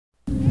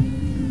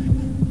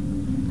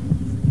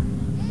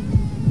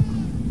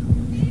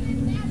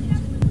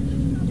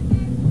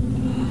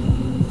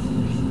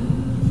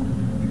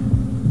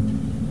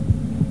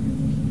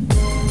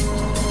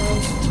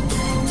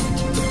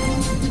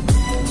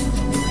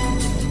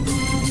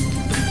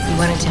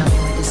want to tell me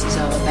what this is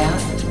all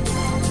about?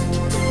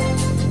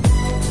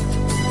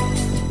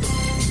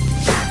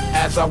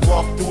 As I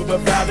walk through the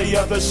valley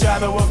of the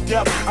shadow of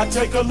death, I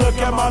take a look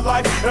at my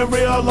life and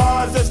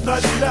realize there's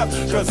nothing left.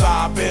 Cause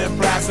I've been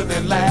blasting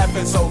and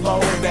laughing so long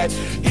that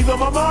even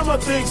my mama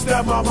thinks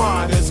that my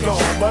mind is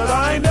gone. But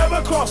I ain't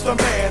never crossed a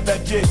man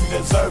that didn't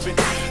deserve it.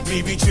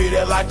 Me be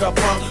treated like a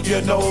punk, you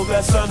know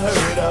that's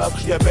unheard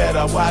of. You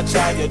better watch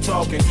how you're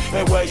talking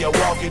and where you're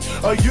walking,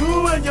 or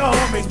you and your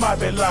homies might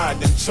be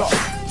lined in chalk.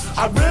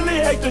 I really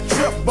hate the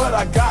trip, but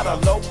I gotta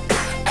low.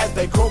 As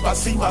they croak, I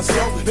see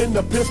myself in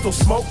the pistol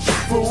smoke.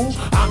 Fool,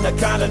 I'm the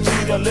kind of G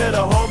the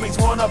little homies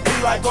wanna be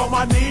like, on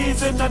my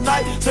knees in the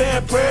night,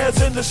 saying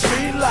prayers in the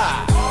street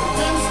light.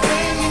 Been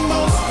spending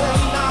most of their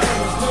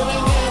lives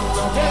living in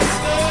the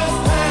gangster's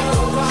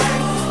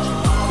paradise.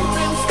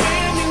 Been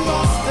spending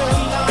most of their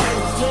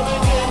lives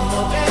living in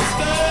the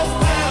gangster's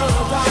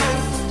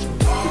paradise.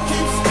 We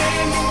keep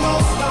spending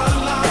most of our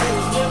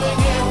lives living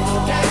in the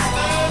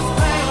gangster's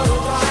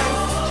paradise.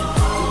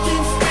 We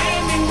keep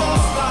spending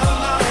most of our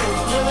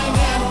lives living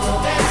in the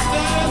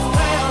gangster's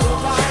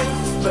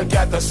paradise. Look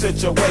at the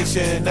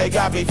situation they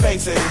got me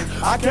facing.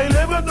 I can't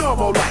live a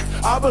normal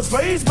life. I was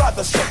raised by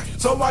the state,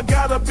 so I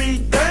gotta be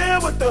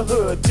down with the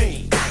hood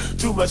team.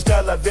 Too much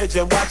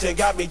television watching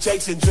got me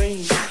chasing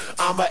dreams.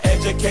 I'm an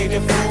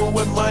educated fool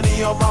with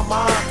money on my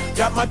mind.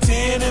 Got my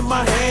tin in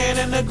my hand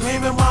and a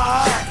gleam in my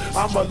eye.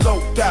 I'm a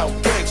loped out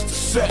gangster,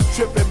 set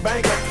tripping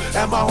banker,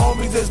 and my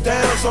homies is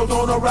down, so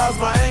don't arouse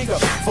my anger.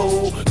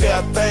 Fool,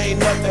 death ain't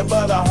nothing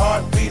but a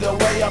heartbeat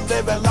away. I'm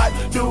living life,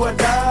 do or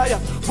die.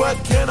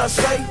 What can I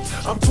say?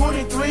 I'm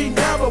 23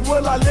 now, but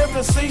will I live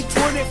to see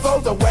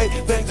 24? The way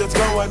things is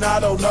going, I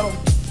don't know.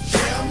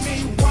 Tell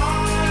me,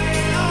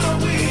 why are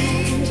we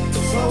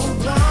so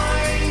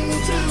blind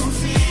to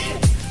see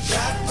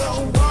that the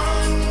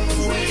ones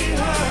we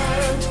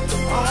hurt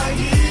are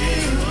you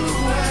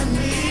and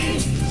me?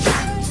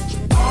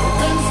 We've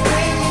been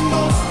spending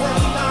most of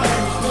our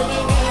lives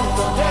living in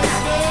the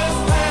gangster's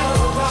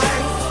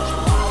paradise.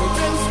 We've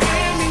been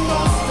spending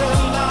most of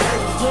our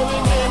lives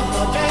living in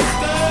the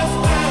gangster's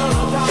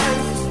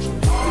paradise.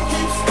 We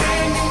keep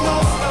spending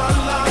most of our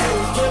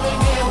lives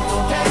living in the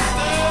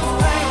gangster's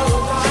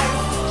paradise.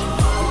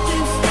 We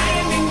keep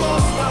spending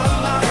most of our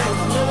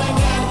lives living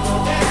in the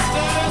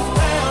gangster's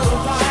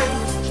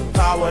paradise.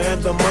 Power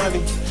and the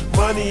money,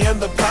 money and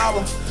the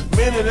power.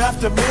 Minute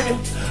after minute,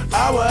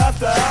 hour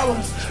after hour,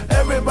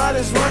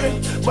 everybody's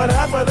running, but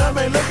half of them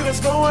ain't looking what's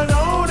going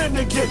on in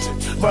the kitchen.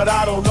 But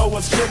I don't know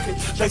what's cooking.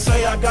 They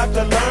say I got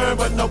to learn,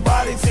 but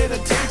nobody's here to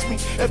teach me.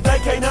 If they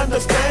can't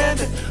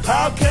understand it,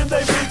 how can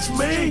they reach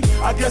me?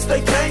 I guess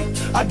they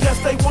can't, I guess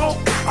they won't,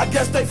 I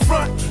guess they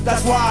front.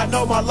 That's why I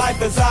know my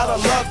life is out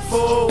of luck,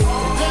 fool.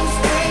 Been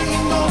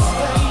spending most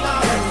of